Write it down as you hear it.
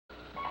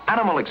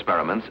Animal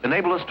experiments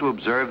enable us to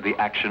observe the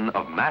action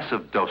of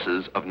massive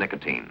doses of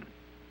nicotine.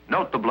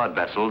 Note the blood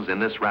vessels in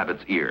this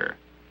rabbit's ear.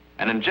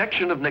 An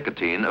injection of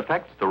nicotine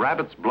affects the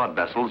rabbit's blood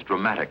vessels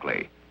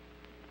dramatically.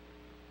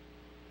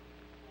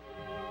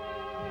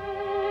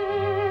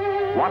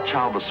 Watch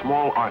how the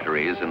small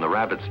arteries in the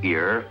rabbit's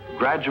ear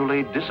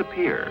gradually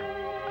disappear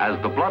as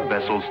the blood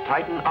vessels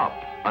tighten up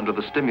under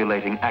the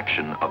stimulating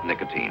action of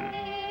nicotine.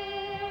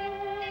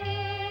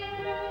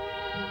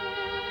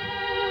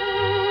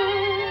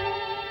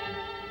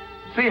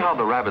 See how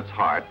the rabbit's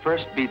heart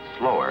first beats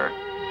slower,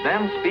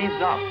 then speeds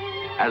up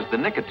as the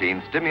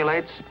nicotine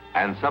stimulates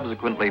and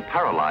subsequently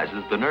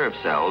paralyzes the nerve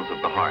cells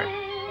of the heart.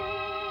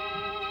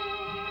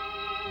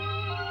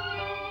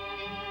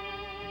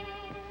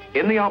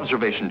 In the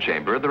observation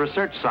chamber, the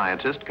research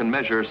scientist can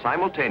measure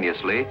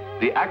simultaneously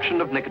the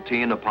action of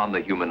nicotine upon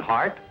the human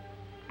heart,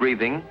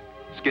 breathing,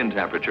 skin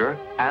temperature,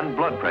 and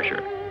blood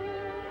pressure.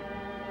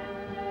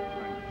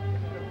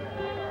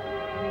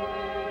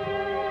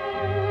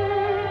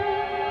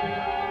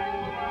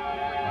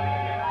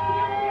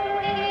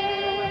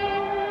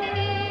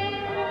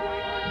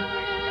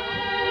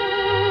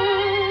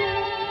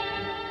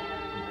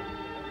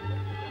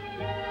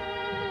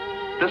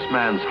 This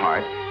man's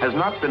heart has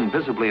not been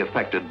visibly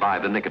affected by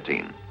the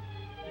nicotine.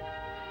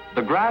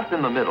 The graph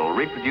in the middle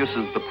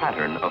reproduces the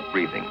pattern of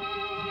breathing.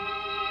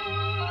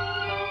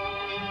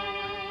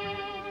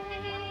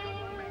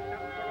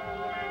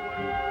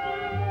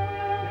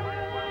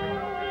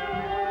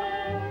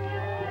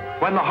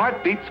 When the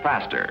heart beats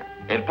faster,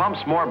 it pumps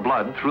more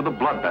blood through the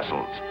blood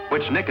vessels,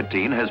 which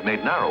nicotine has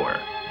made narrower.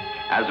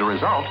 As a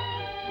result,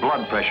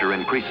 blood pressure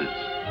increases.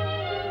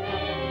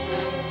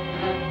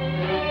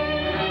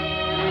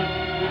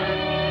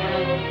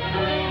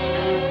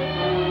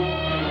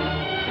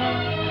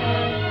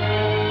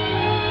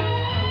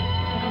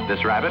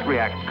 This rabbit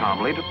reacts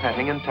calmly to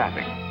petting and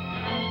tapping.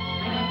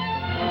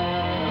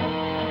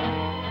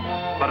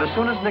 But as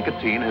soon as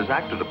nicotine has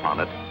acted upon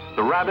it,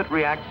 the rabbit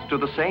reacts to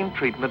the same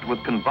treatment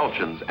with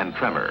convulsions and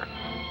tremor.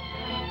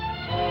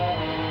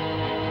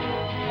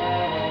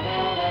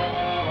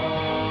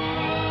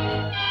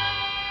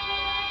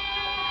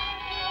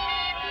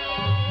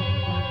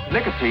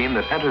 Nicotine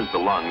that enters the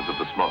lungs of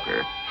the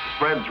smoker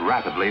spreads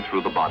rapidly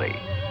through the body.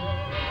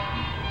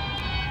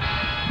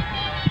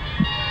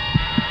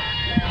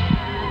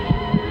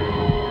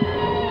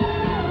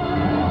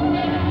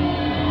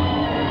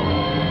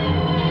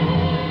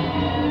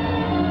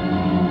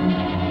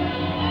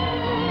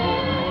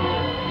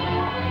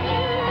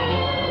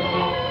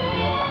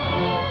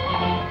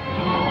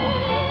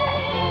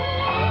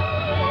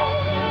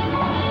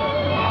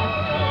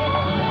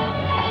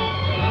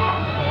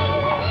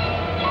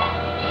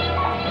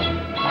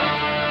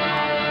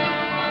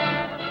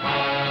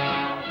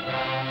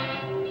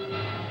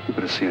 You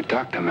better see a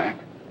doctor, Mac.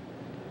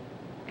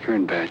 You're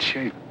in bad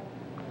shape.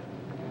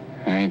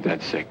 I ain't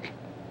that sick.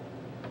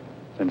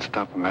 Then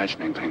stop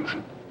imagining things.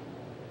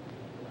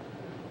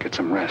 Get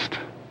some rest.